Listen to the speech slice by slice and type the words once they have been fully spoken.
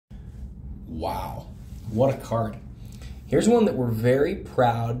Wow, what a card. Here's one that we're very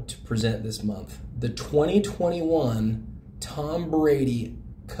proud to present this month. The 2021 Tom Brady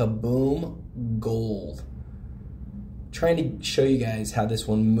Kaboom Gold. Trying to show you guys how this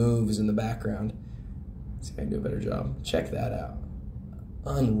one moves in the background. Let's see if I can do a better job. Check that out.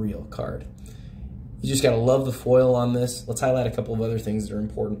 Unreal card. You just gotta love the foil on this. Let's highlight a couple of other things that are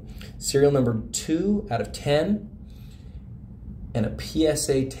important. Serial number 2 out of 10, and a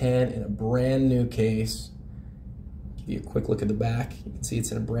PSA 10 in a brand new case. Give you a quick look at the back. You can see it's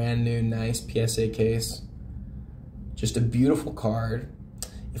in a brand new, nice PSA case. Just a beautiful card.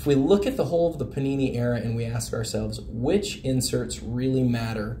 If we look at the whole of the Panini era and we ask ourselves, which inserts really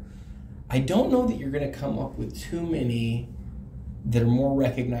matter? I don't know that you're gonna come up with too many that are more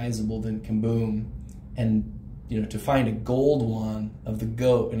recognizable than Kaboom. And to find a gold one of the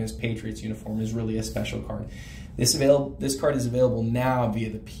GOAT in his Patriots uniform is really a special card. This card is available now via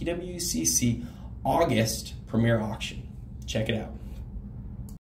the PWCC August Premier Auction. Check it out.